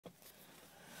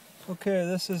Okay,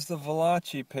 this is the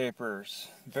Valachi Papers.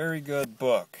 Very good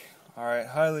book. Alright,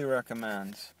 highly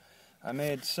recommend. I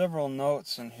made several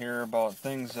notes in here about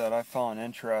things that I found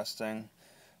interesting.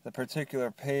 The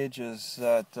particular pages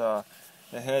that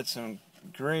they had some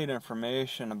great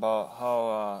information about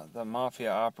how the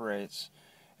Mafia operates.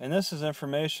 And this is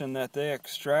information that they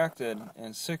extracted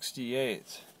in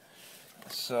 '68.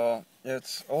 So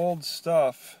it's old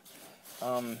stuff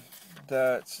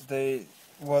that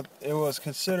it was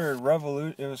considered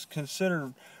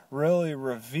really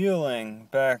revealing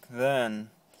back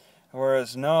then,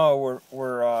 whereas now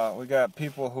we got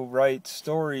people who write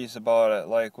stories about it,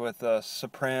 like with the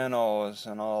Sopranos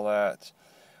and all that.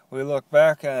 We look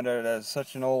back at it as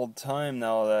such an old time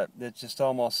now that it just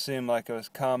almost seemed like it was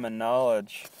common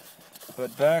knowledge.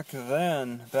 But back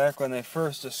then, back when they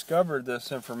first discovered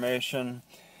this information,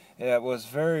 it was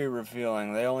very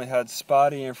revealing. They only had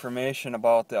spotty information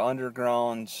about the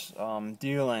underground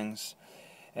dealings.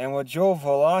 And what Joe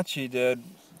Valachi did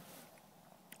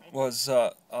was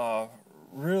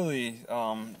really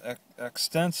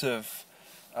extensive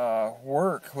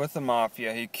work with the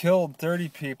Mafia. He killed 30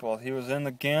 people. He was in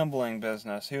the gambling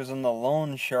business. He was in the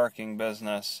loan sharking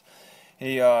business.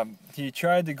 He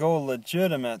tried to go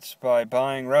legitimate by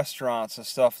buying restaurants and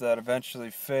stuff that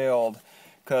eventually failed.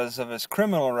 Because of his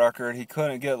criminal record, he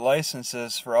couldn't get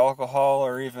licenses for alcohol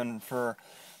or even for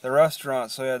the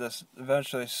restaurant, so he had to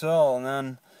eventually sell.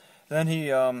 And then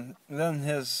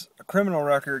his criminal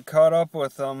record caught up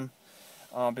with him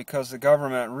because the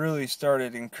government really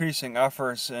started increasing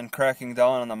efforts in cracking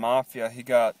down on the Mafia. He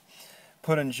got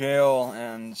put in jail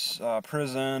and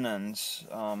prison, and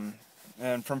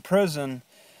from prison,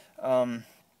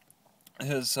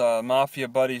 his Mafia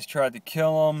buddies tried to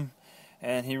kill him.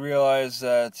 And he realized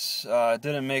that it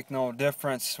didn't make no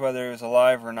difference whether he was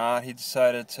alive or not. He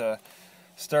decided to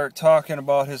start talking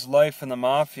about his life in the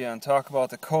Mafia and talk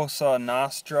about the Cosa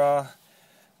Nostra,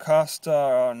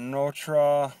 Cosa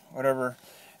Nostra, whatever.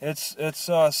 It's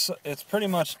pretty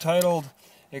much titled,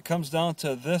 it comes down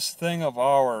to this thing of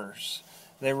ours.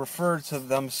 They referred to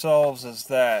themselves as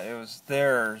that. It was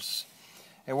theirs.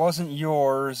 It wasn't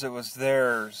yours, it was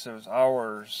theirs. It was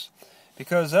ours.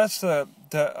 Because that's the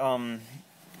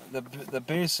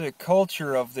basic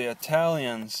culture of the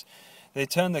Italians. They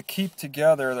tend to keep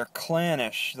together. They're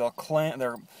clannish.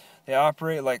 They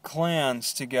operate like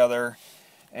clans together,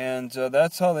 and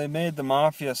that's how they made the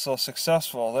Mafia so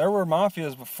successful. There were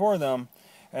mafias before them,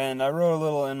 and I wrote a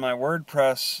little in my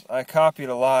WordPress. I copied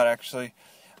a lot actually,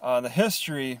 the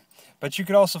history, but you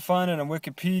could also find it on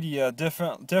Wikipedia,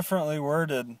 differently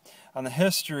worded on the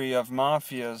history of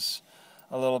mafias.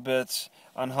 A little bit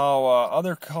on how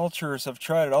other cultures have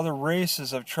tried it, other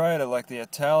races have tried it, like the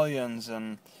Italians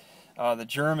and the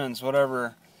Germans,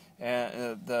 whatever,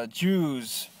 and the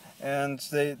Jews, and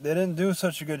they didn't do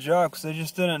such a good job because they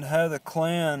just didn't have the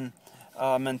clan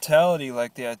mentality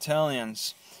like the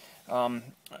Italians.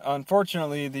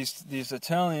 Unfortunately, these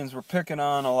Italians were picking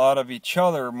on a lot of each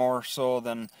other more so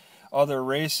than other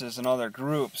races and other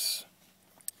groups.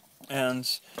 And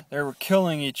they were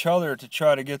killing each other to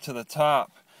try to get to the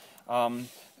top.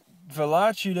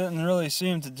 Valachi didn't really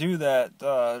seem to do that.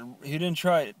 He didn't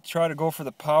try to go for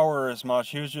the power as much.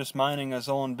 He was just minding his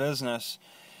own business,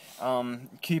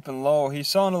 keeping low. He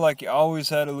sounded like he always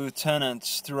had a lieutenant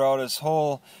throughout his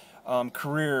whole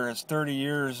career, his 30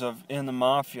 years in the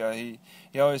Mafia. He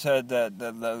always had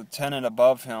the lieutenant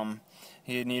above him.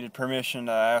 He needed permission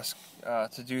to ask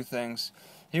to do things.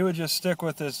 He would just stick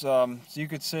with his, you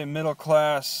could say,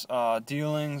 middle-class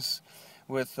dealings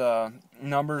with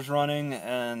numbers running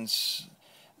and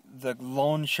the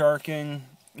loan sharking,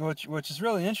 which is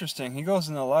really interesting. He goes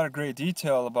into a lot of great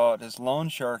detail about his loan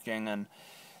sharking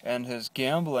and his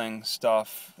gambling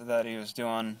stuff that he was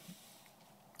doing.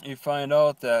 You find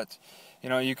out that,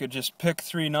 you could just pick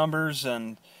 3 numbers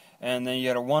and then you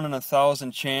had a 1 in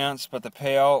 1,000 chance, but the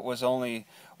payout was only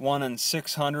 1 in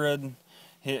 600.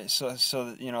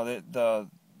 The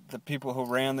people who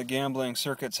ran the gambling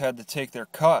circuits had to take their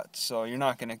cut. So you're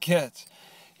not going to get,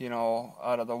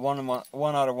 out of the 1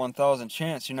 out of 1,000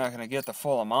 chance, you're not going to get the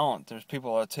full amount. There's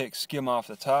people that skim off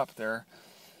the top there.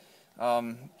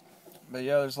 But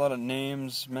yeah, there's a lot of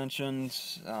names mentioned,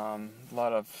 a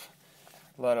lot of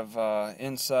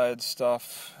inside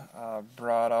stuff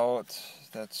brought out.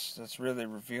 That's really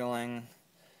revealing.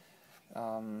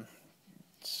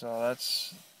 So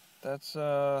that's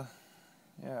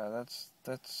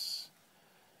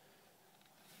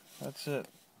it.